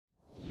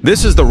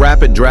This is the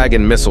Rapid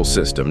Dragon missile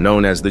system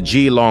known as the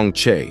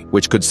G-Long-Che,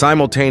 which could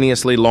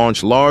simultaneously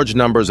launch large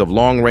numbers of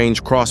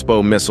long-range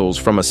crossbow missiles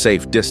from a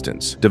safe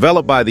distance.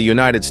 Developed by the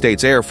United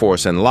States Air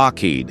Force and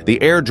Lockheed, the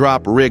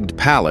airdrop-rigged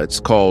pallets,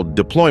 called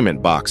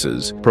deployment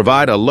boxes,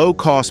 provide a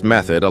low-cost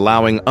method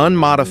allowing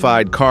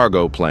unmodified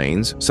cargo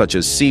planes, such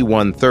as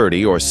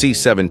C-130 or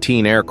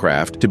C-17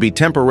 aircraft, to be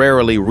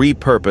temporarily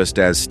repurposed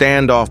as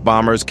standoff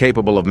bombers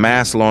capable of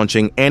mass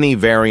launching any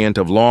variant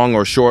of long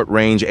or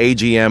short-range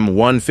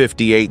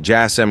AGM-158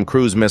 JASSM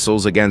cruise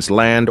missiles against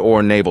land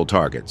or naval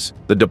targets.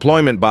 The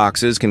deployment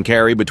boxes can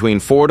carry between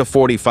 4 to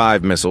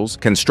 45 missiles,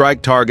 can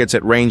strike targets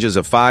at ranges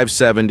of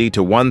 570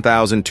 to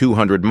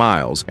 1,200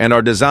 miles, and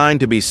are designed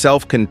to be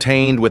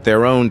self-contained with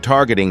their own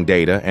targeting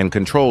data and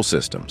control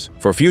systems.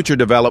 For future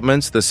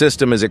developments, the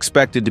system is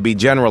expected to be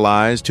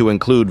generalized to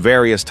include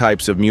various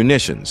types of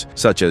munitions,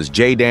 such as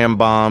JDAM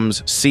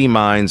bombs, sea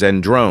mines,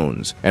 and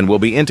drones, and will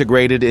be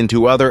integrated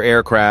into other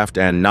aircraft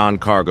and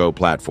non-cargo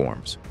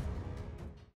platforms.